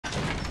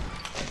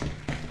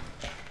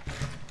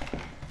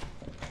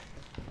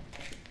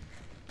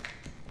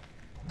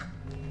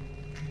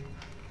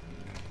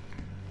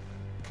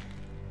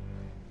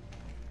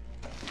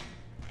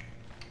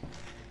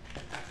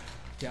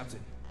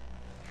Captain.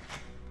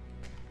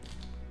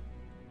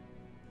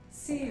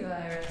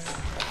 C-virus.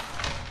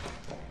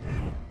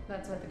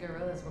 That's what the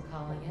guerrillas were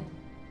calling it.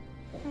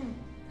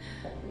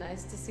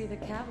 Nice to see the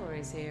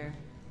cavalry's here.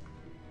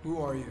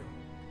 Who are you?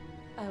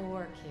 I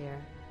work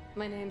here.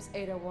 My name's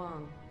Ada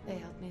Wong. They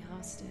held me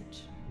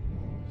hostage.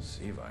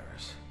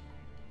 C-virus.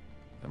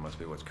 That must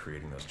be what's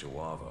creating those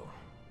Jawavo.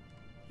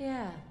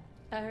 Yeah,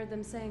 I heard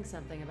them saying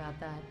something about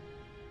that.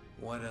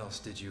 What else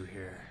did you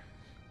hear?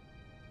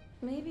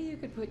 Maybe you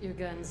could put your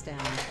guns down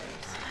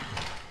first.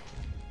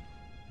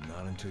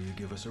 Not until you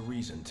give us a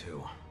reason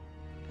to.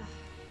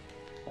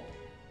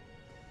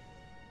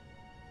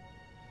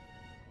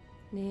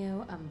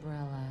 Neo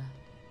Umbrella.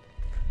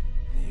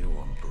 Neo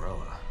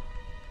Umbrella.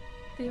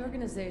 The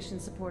organization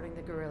supporting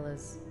the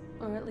guerrillas.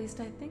 Or at least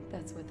I think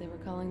that's what they were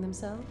calling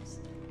themselves.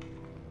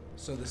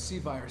 So the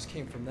C-virus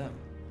came from them.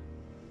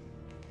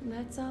 And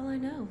that's all I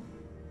know.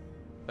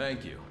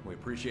 Thank you. We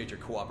appreciate your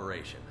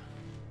cooperation.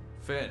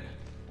 Finn.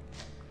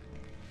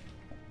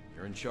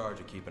 You're in charge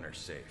of keeping her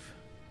safe.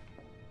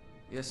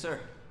 Yes, sir.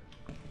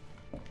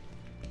 Keep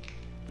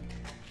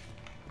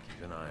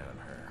an eye on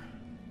her.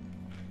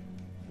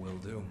 Will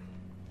do.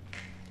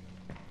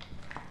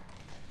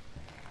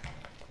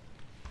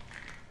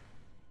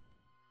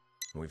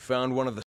 We found one of the